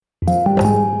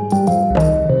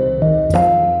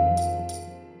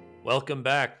Welcome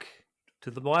back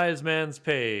to the Wise Man's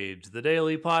Page, the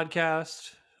daily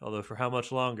podcast, although for how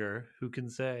much longer, who can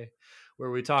say,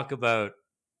 where we talk about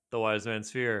the Wise Man's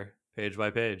Sphere, page by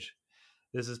page.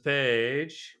 This is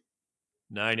page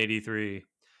 983,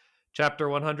 chapter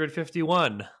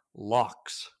 151,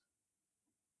 Locks.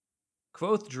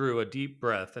 Quoth drew a deep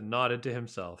breath and nodded to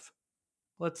himself.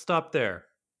 Let's stop there,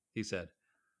 he said.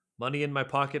 Money in my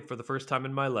pocket for the first time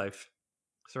in my life.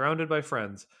 Surrounded by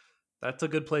friends. That's a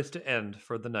good place to end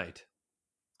for the night.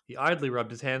 He idly rubbed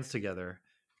his hands together,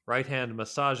 right hand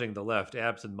massaging the left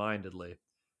absent-mindedly.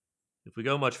 If we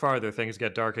go much farther, things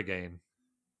get dark again.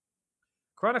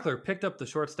 Chronicler picked up the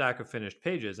short stack of finished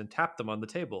pages and tapped them on the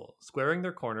table, squaring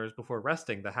their corners before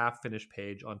resting the half-finished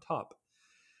page on top.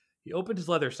 He opened his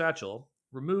leather satchel,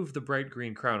 removed the bright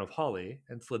green crown of holly,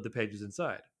 and slid the pages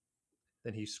inside.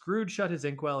 Then he screwed shut his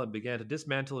inkwell and began to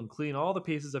dismantle and clean all the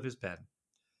pieces of his pen.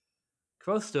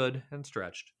 Quoth stood and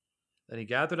stretched. Then he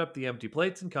gathered up the empty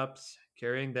plates and cups,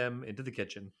 carrying them into the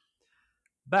kitchen.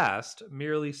 Bast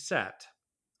merely sat,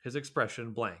 his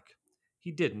expression blank. He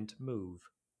didn't move.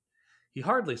 He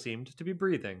hardly seemed to be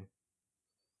breathing.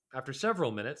 After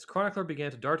several minutes, Chronicler began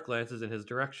to dart glances in his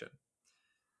direction.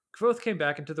 Quoth came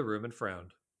back into the room and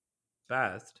frowned.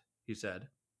 Bast, he said.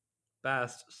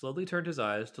 Bast slowly turned his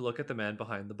eyes to look at the man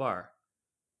behind the bar.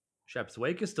 Shep's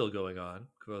wake is still going on,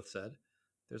 Quoth said.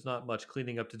 There's not much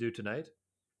cleaning up to do tonight.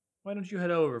 Why don't you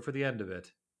head over for the end of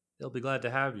it? They'll be glad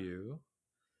to have you.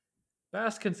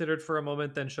 Bast considered for a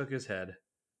moment, then shook his head.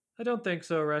 I don't think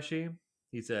so, Reshi,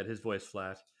 he said, his voice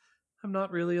flat. I'm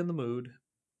not really in the mood.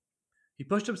 He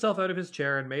pushed himself out of his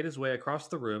chair and made his way across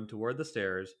the room toward the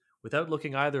stairs without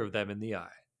looking either of them in the eye.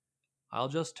 I'll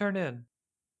just turn in.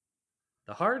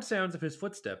 The hard sounds of his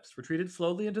footsteps retreated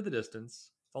slowly into the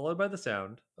distance, followed by the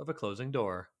sound of a closing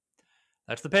door.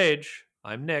 That's the page.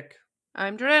 I'm Nick.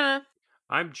 I'm Joanna.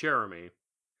 I'm Jeremy.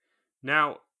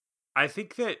 Now, I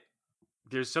think that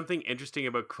there's something interesting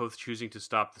about Quoth choosing to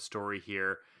stop the story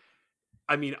here.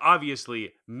 I mean,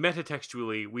 obviously,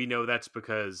 metatextually, we know that's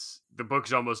because the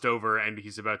book's almost over and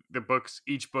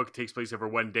each book takes place over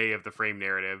one day of the frame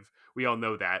narrative. We all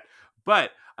know that.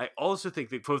 But I also think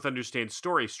that Quoth understands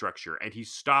story structure, and he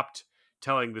stopped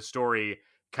telling the story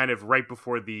kind of right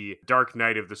before the dark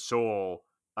night of the soul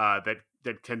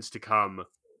that tends to come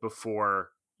before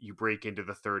you break into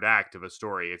the third act of a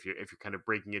story. If you're kind of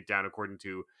breaking it down according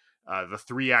to the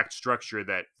 3-act structure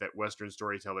that Western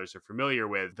storytellers are familiar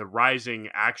with, the rising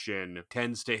action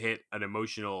tends to hit an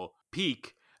emotional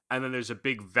peak, and then there's a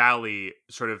big valley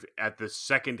sort of at the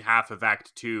second half of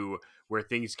Act 2 where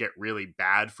things get really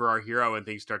bad for our hero and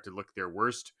things start to look their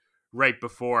worst right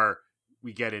before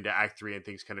we get into Act 3 and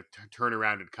things kind of turn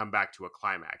around and come back to a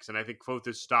climax. And I think Quoth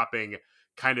is stopping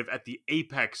kind of at the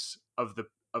apex of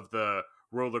the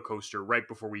roller coaster right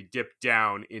before we dip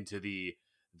down into the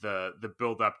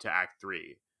build up to Act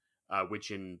 3, which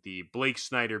in the Blake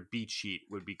Snyder beat sheet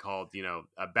would be called,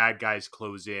 bad guys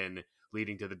close in,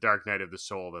 leading to the dark night of the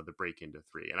soul of the break into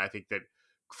 3. And I think that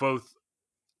Quoth,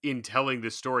 in telling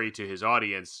this story to his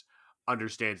audience,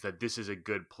 understands that this is a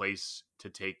good place to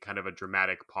take kind of a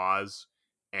dramatic pause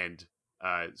and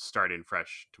start in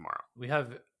fresh tomorrow. We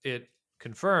have it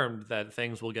confirmed that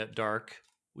things will get dark.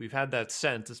 We've had that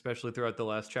sense, especially throughout the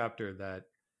last chapter, that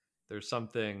there's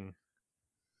something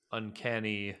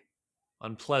uncanny,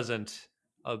 unpleasant,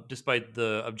 despite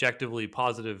the objectively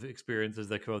positive experiences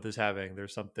that Quoth is having.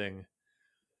 There's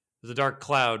a dark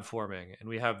cloud forming, and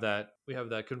we have that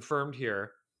confirmed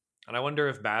here. And I wonder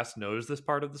if Bast knows this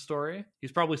part of the story.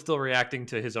 He's probably still reacting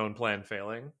to his own plan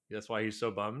failing. That's why he's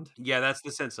so bummed. Yeah, that's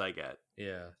the sense I get.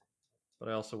 Yeah. But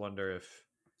I also wonder if,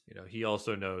 he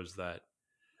also knows that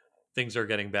things are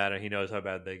getting bad and he knows how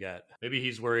bad they get. Maybe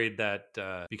he's worried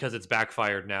that because it's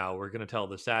backfired now, we're going to tell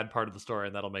the sad part of the story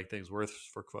and that'll make things worse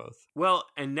for Quoth. Well,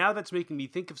 and now that's making me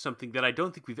think of something that I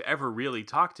don't think we've ever really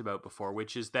talked about before,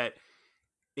 which is that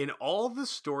in all the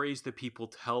stories that people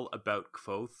tell about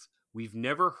Quoth, we've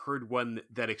never heard one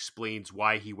that explains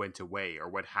why he went away or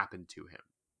what happened to him.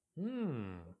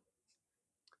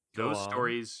 Those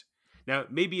stories... Now,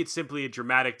 maybe it's simply a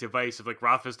dramatic device of,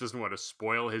 Rothfuss doesn't want to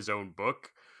spoil his own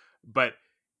book, but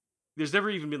there's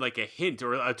never even been, a hint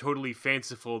or a totally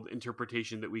fanciful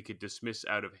interpretation that we could dismiss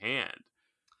out of hand.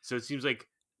 So it seems like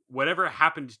whatever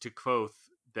happened to Quoth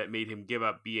that made him give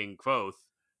up being Quoth,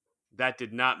 that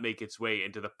did not make its way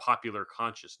into the popular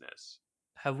consciousness.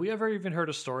 Have we ever even heard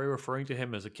a story referring to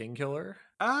him as a king killer?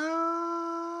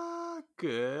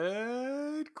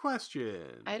 Good Good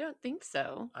question. I don't think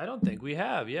so. I don't think we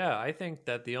have. Yeah, I think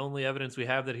that the only evidence we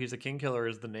have that he's a king killer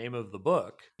is the name of the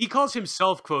book. He calls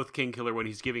himself, quote, king killer when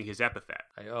he's giving his epithet.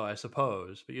 I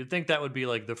suppose. But you'd think that would be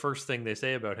like the first thing they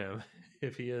say about him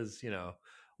if he is,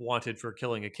 wanted for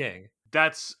killing a king.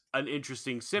 That's an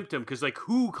interesting symptom because, like,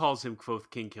 who calls him,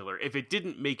 quote, king killer? If it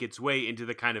didn't make its way into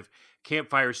the kind of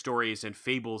campfire stories and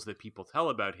fables that people tell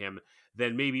about him,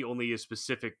 then maybe only a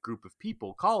specific group of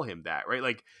people call him that, right?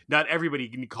 Like, not everybody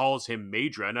calls him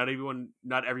Maedra.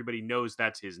 Not everybody knows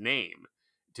that's his name.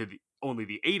 Only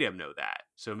the Adem know that.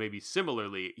 So maybe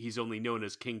similarly, he's only known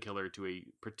as king killer to a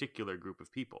particular group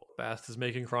of people. Bast is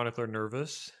making Chronicler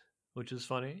nervous, which is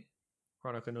funny.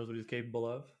 Chronicler knows what he's capable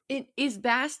of. Is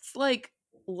Bast's, like,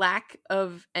 lack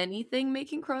of anything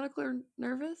making Chronicler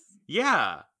nervous?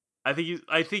 Yeah. I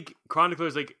think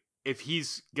Chronicler's like, if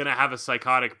he's gonna have a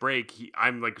psychotic break,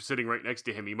 I'm like sitting right next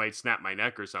to him, he might snap my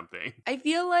neck or something. I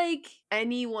feel like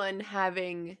anyone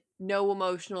having no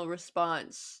emotional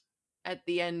response at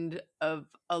the end of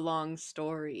a long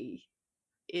story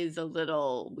is a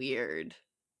little weird.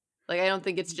 Like, I don't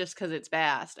think it's just because it's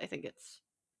Bast. I think it's...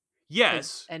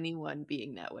 Yes. Anyone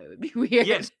being that way would be weird.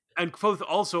 Yes. And Kvothe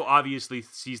also obviously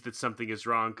sees that something is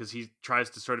wrong because he tries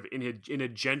to sort of, in a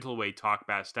gentle way, talk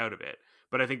Bast out of it.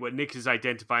 But I think what Nick is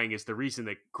identifying is the reason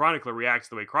that Chronicler reacts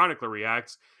the way Chronicler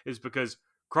reacts is because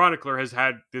Chronicler has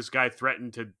had this guy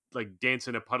threaten to, like, dance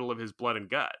in a puddle of his blood and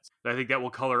guts. And I think that will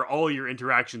color all your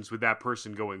interactions with that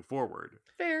person going forward.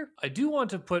 Fair. I do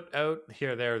want to put out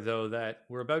there, though, that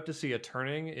we're about to see a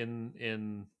turning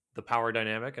in the power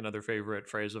dynamic, another favorite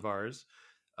phrase of ours,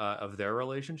 of their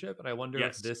relationship. And I wonder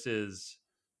if this is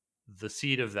the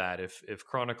seed of that. If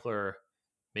Chronicler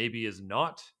maybe is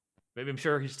not, maybe I'm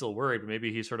sure he's still worried, but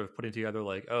maybe he's sort of putting together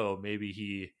like, oh, maybe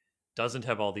he doesn't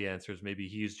have all the answers. Maybe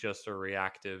he's just a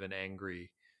reactive and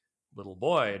angry little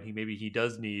boy. And maybe he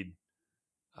does need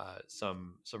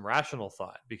some rational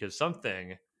thought because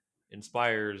something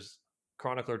inspires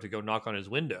Chronicler to go knock on his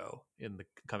window in the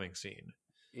coming scene.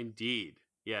 Indeed.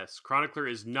 Yes, Chronicler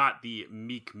is not the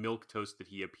meek milquetoast that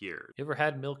he appeared. You ever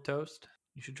had milk toast?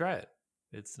 You should try it.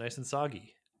 It's nice and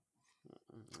soggy.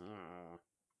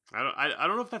 I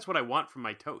don't know if that's what I want from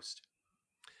my toast.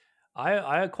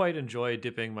 I quite enjoy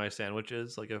dipping my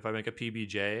sandwiches. Like if I make a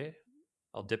PBJ,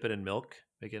 I'll dip it in milk,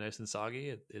 make it nice and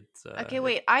soggy. It's okay.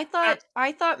 Wait, I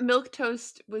thought milk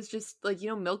toast was just like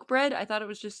milk bread. I thought it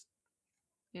was just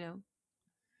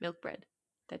milk bread.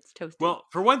 That's toasted. Well,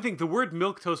 for one thing, the word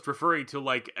milk toast referring to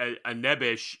like a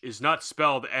nebbish is not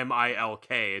spelled MILK.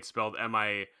 It's spelled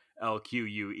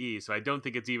MILQUE. So I don't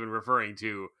think it's even referring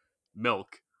to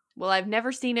milk. Well, I've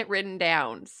never seen it written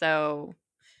down, so...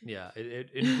 Yeah,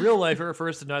 in real life, it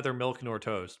refers to neither milk nor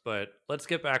toast. But let's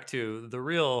get back to the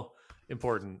real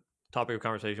important topic of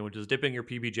conversation, which is dipping your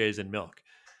PBJs in milk.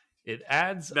 It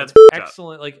adds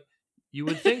excellent... Like, you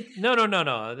would think... No.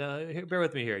 Bear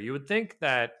with me here. You would think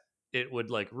that it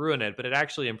would like ruin it, but it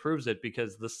actually improves it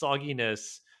because the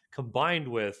sogginess combined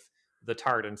with the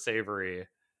tart and savory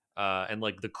and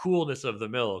like the coolness of the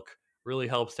milk really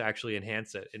helps to actually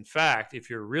enhance it. In fact, if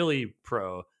you're really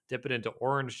pro, dip it into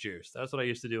orange juice. That's what I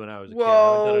used to do when I was a kid. I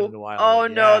haven't done it in a while. Oh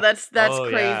no, that's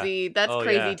crazy. Yeah. That's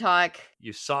crazy talk.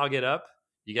 You sog it up.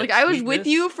 You get like I was with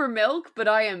you for milk, but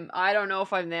I don't know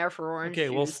if I'm there for orange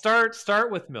juice. Well,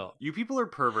 start with milk. You people are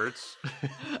perverts.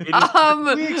 It is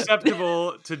perfectly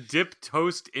acceptable to dip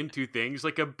toast into things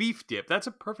like a beef dip. That's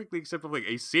a perfectly acceptable thing.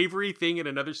 A savory thing and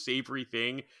another savory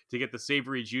thing to get the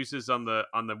savory juices on the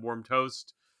warm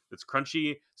toast. That's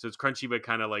crunchy, so it's crunchy but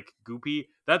kind of like goopy.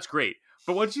 That's great.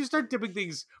 But once you start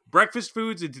dipping breakfast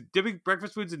foods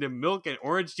into milk and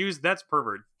orange juice, that's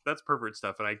pervert. That's pervert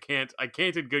stuff, and I can't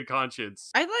in good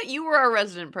conscience. I thought you were our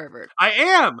resident pervert. I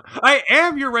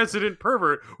am your resident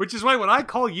pervert, which is why when I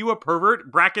call you a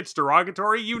pervert, brackets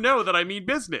derogatory, you know that I mean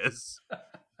business.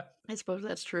 I suppose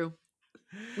that's true.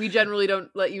 We generally don't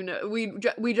let you know.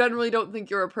 We generally don't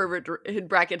think you're a pervert in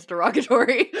brackets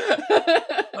derogatory.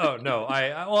 Oh no,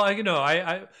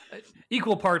 I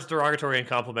equal parts derogatory and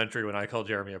complimentary when I call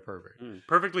Jeremy a pervert.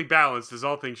 Perfectly balanced, as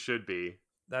all things should be.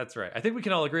 That's right. I think we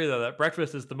can all agree though that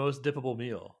breakfast is the most dippable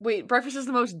meal. Wait, breakfast is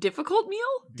the most difficult meal?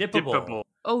 Dippable.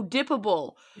 Oh,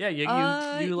 dippable. Yeah, you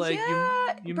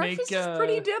make breakfast is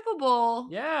pretty dippable.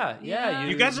 Yeah.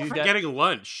 You guys are forgetting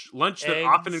lunch. Lunch that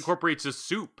often incorporates a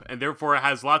soup, and therefore it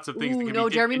has lots of things. Ooh, no,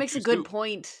 Jeremy makes a good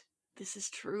point. This is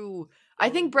true. I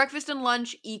think breakfast and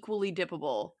lunch equally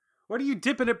dippable. What are you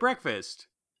dipping at breakfast?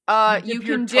 You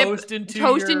can dip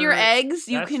toast in your eggs.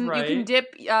 You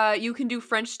can do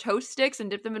French toast sticks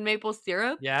and dip them in maple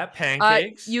syrup. Yeah,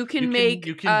 pancakes. You can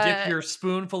dip your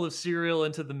spoonful of cereal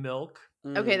into the milk.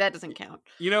 Okay, that doesn't count.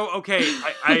 Okay,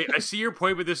 I see your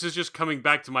point, but this is just coming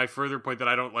back to my further point that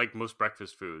I don't like most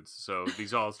breakfast foods. So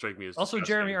these all strike me as Also,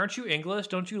 disgusting. Jeremy, aren't you English?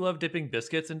 Don't you love dipping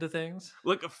biscuits into things?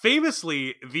 Look,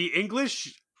 famously, the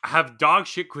English have dog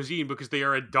shit cuisine because they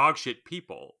are a dog shit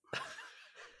people.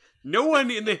 No one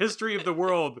in the history of the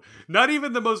world, not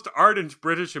even the most ardent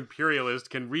British imperialist,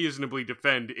 can reasonably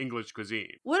defend English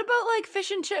cuisine. What about like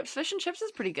fish and chips? Fish and chips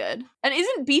is pretty good. And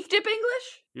isn't beef dip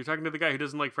English? You're talking to the guy who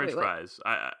doesn't like French Wait, what? fries.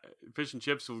 Fish and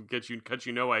chips will cut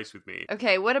you no ice with me.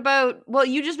 Okay, what about... Well,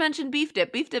 you just mentioned beef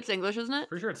dip. Beef dip's English, isn't it?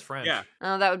 Pretty sure it's French. Yeah.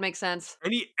 Oh, that would make sense.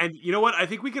 And you know what? I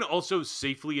think we can also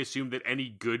safely assume that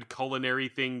any good culinary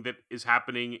thing that is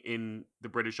happening in the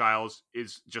British Isles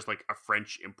is just like a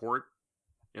French import,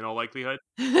 in all likelihood.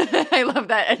 I love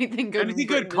that. Anything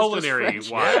good Culinary is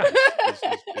wise is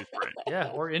French. Yeah,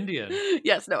 or Indian.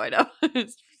 Yes, no, I know.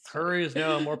 Curry is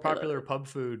now a more popular pub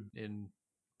food in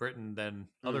Britain than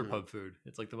other pub food.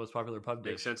 It's like the most popular pub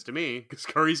dish. Makes sense to me because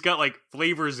curry's got like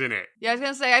flavors in it. Yeah, I was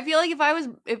gonna say. I feel like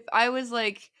if I was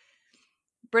like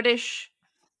British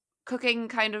cooking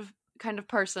kind of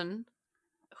person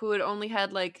who had only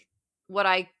had like what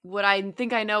I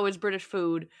think I know is British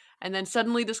food, and then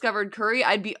suddenly discovered curry,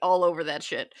 I'd be all over that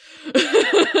shit.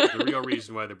 The real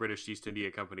reason why the British East India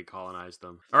Company colonized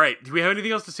them. All right, do we have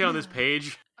anything else to say on this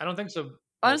page? I don't think so.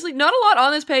 Honestly, not a lot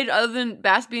on this page other than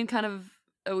Bass being kind of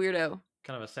a weirdo.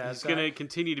 Kind of a sad He's sack. going to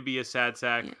continue to be a sad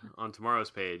sack on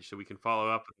tomorrow's page, so we can follow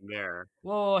up with him there.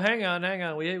 Whoa, hang on.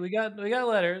 We got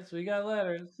letters. We got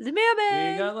letters. The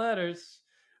mailbag. We got letters.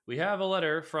 We have a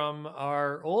letter from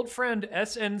our old friend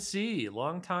SNC,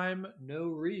 long time no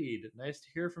read. Nice to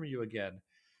hear from you again.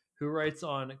 Who writes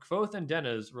on Kvothe and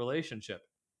Denna's relationship.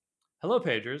 Hello,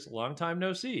 pagers. Long time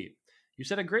no see. You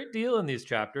said a great deal in these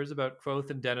chapters about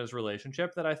Kvothe and Denna's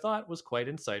relationship that I thought was quite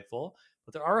insightful,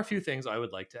 but there are a few things I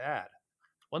would like to add.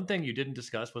 One thing you didn't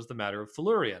discuss was the matter of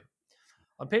Felurian.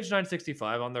 On page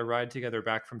 965, on their ride together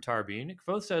back from Tarbine,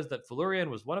 Kvothe says that Felurian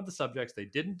was one of the subjects they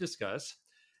didn't discuss,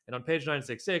 and on page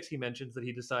 966, he mentions that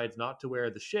he decides not to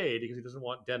wear the shade because he doesn't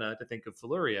want Denna to think of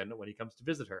Felurian when he comes to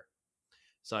visit her.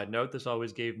 Side note, this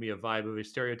always gave me a vibe of a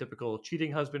stereotypical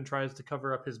cheating husband tries to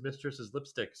cover up his mistress's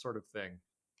lipstick sort of thing.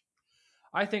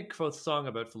 I think Kvothe's song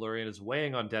about Felurian is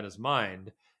weighing on Denna's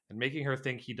mind and making her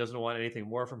think he doesn't want anything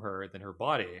more from her than her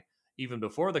body, even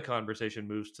before the conversation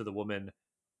moves to the women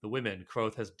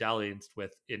Kvothe has dallied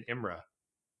with in Imra.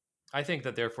 I think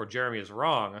that therefore Jeremy is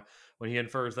wrong when he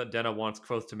infers that Denna wants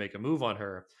Kvothe to make a move on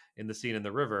her in the scene in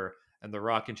the river and the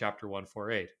rock in chapter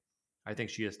 148. I think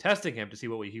she is testing him to see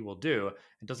what he will do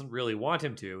and doesn't really want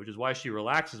him to, which is why she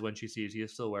relaxes when she sees he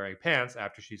is still wearing pants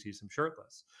after she sees him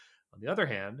shirtless. On the other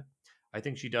hand, I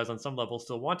think she does on some level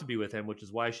still want to be with him, which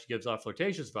is why she gives off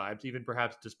flirtatious vibes, even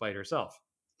perhaps despite herself.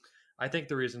 I think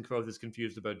the reason Kvothe is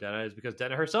confused about Denna is because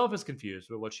Denna herself is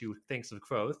confused about what she thinks of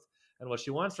Kvothe and what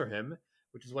she wants from him,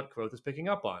 which is what Kvothe is picking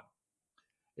up on.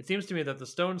 It seems to me that the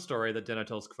stone story that Denna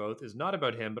tells Kvothe is not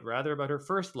about him, but rather about her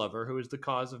first lover, who is the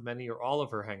cause of many or all of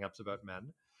her hang-ups about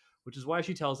men, which is why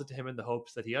she tells it to him in the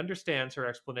hopes that he understands her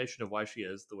explanation of why she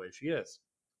is the way she is.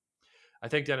 I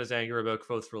think Denna's anger about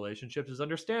Kvothe's relationships is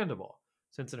understandable,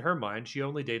 since in her mind she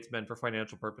only dates men for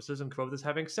financial purposes and Kvothe is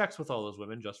having sex with all those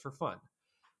women just for fun.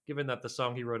 Given that the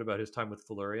song he wrote about his time with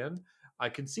Felurian, I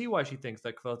can see why she thinks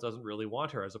that Kvothe doesn't really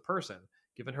want her as a person,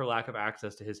 given her lack of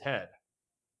access to his head.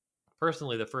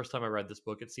 Personally, the first time I read this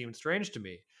book, it seemed strange to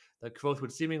me that Kvothe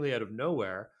would seemingly out of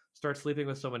nowhere start sleeping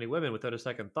with so many women without a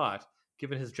second thought,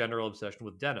 given his general obsession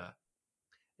with Denna.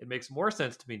 It makes more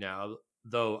sense to me now,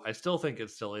 though I still think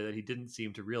it's silly that he didn't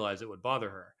seem to realize it would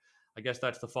bother her. I guess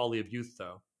that's the folly of youth,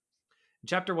 though. In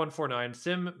chapter 149,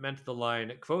 Sim meant the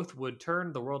line, Kvothe would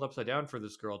turn the world upside down for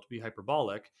this girl to be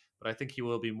hyperbolic, but I think he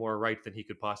will be more right than he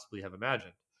could possibly have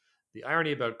imagined. The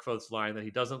irony about Kvothe's line that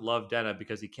he doesn't love Denna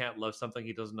because he can't love something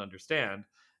he doesn't understand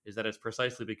is that it's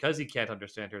precisely because he can't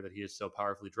understand her that he is so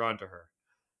powerfully drawn to her.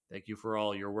 Thank you for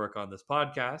all your work on this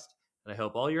podcast, and I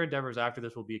hope all your endeavors after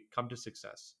this will come to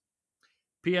success.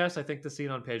 P.S. I think the scene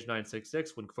on page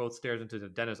 966, when Kvothe stares into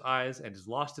Denna's eyes and is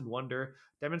lost in wonder,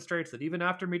 demonstrates that even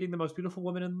after meeting the most beautiful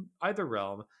woman in either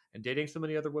realm and dating so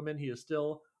many other women, he is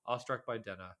still awestruck by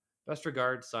Denna. Best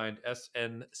regards, signed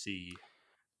SNC.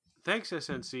 Thanks,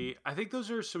 SNC. I think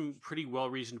those are some pretty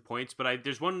well-reasoned points, but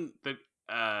there's one that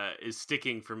is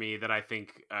sticking for me that I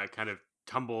think kind of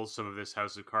tumbles some of this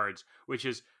House of Cards, which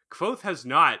is Kvothe has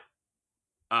not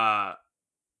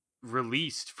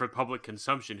released for public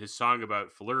consumption his song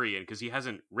about Felurian because he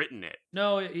hasn't written it.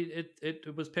 No,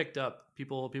 it was picked up.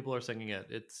 People are singing it.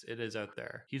 It is out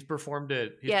there. He's performed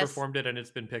it. He's performed it, and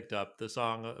it's been picked up. The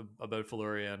song about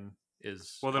Felurian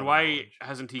is Well, then common why knowledge.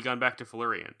 hasn't he gone back to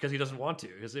Felurian? Because he doesn't want to.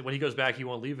 Because when he goes back, he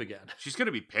won't leave again. She's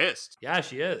gonna be pissed. Yeah,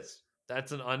 she is.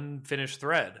 That's an unfinished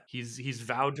thread. He's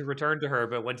vowed to return to her,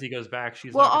 but once he goes back,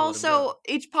 she's Well, not going to let him go. also,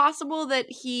 it's possible that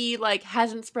he like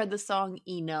hasn't spread the song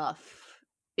enough.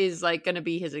 Is like going to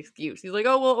be his excuse. He's like,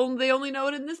 oh well, they only know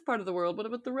it in this part of the world. What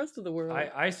about the rest of the world?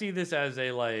 I see this as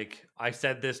a like, I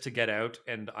said this to get out,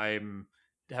 and I'm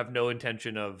have no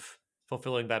intention of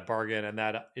fulfilling that bargain, and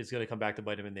that is going to come back to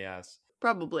bite him in the ass.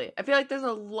 Probably. I feel like there's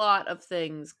a lot of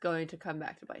things going to come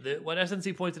back to bite him. What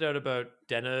SNC pointed out about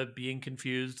Denna being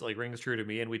confused like rings true to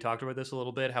me, and we talked about this a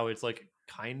little bit, how it's like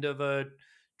kind of a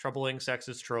troubling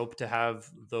sexist trope to have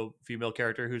the female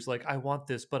character who's like, I want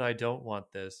this, but I don't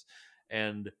want this.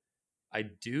 And I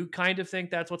do kind of think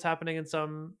that's what's happening in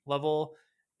some level.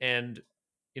 And,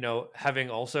 you know, having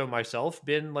also myself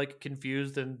been like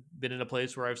confused and been in a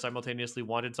place where I've simultaneously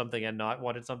wanted something and not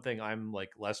wanted something, I'm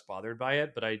like less bothered by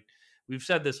it. But we've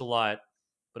said this a lot,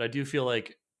 but I do feel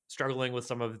like struggling with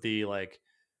some of the like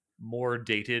more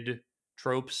dated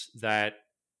tropes that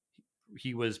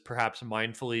he was perhaps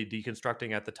mindfully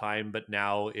deconstructing at the time, but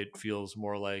now it feels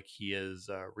more like he is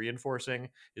reinforcing,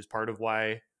 is part of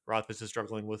why Rothfuss is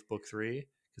struggling with book 3,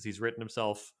 because he's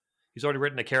already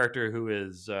written a character who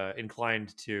is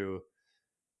inclined to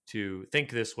think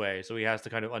this way, so he has to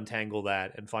kind of untangle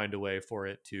that and find a way for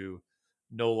it to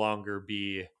no longer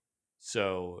be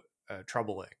so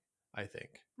troubling, I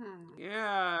think.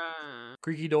 Yeah.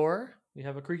 Creaky door. We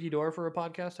have a creaky door for a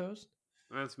podcast host.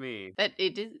 That's me. That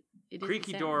it is. It is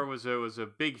Creaky Door was a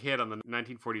big hit on the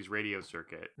 1940s radio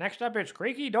circuit. Next up, it's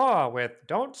Creaky Door with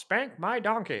Don't Spank My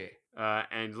Donkey.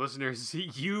 And listeners,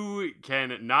 you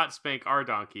can not spank our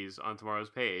donkeys on tomorrow's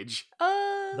page.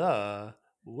 The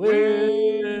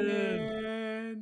win.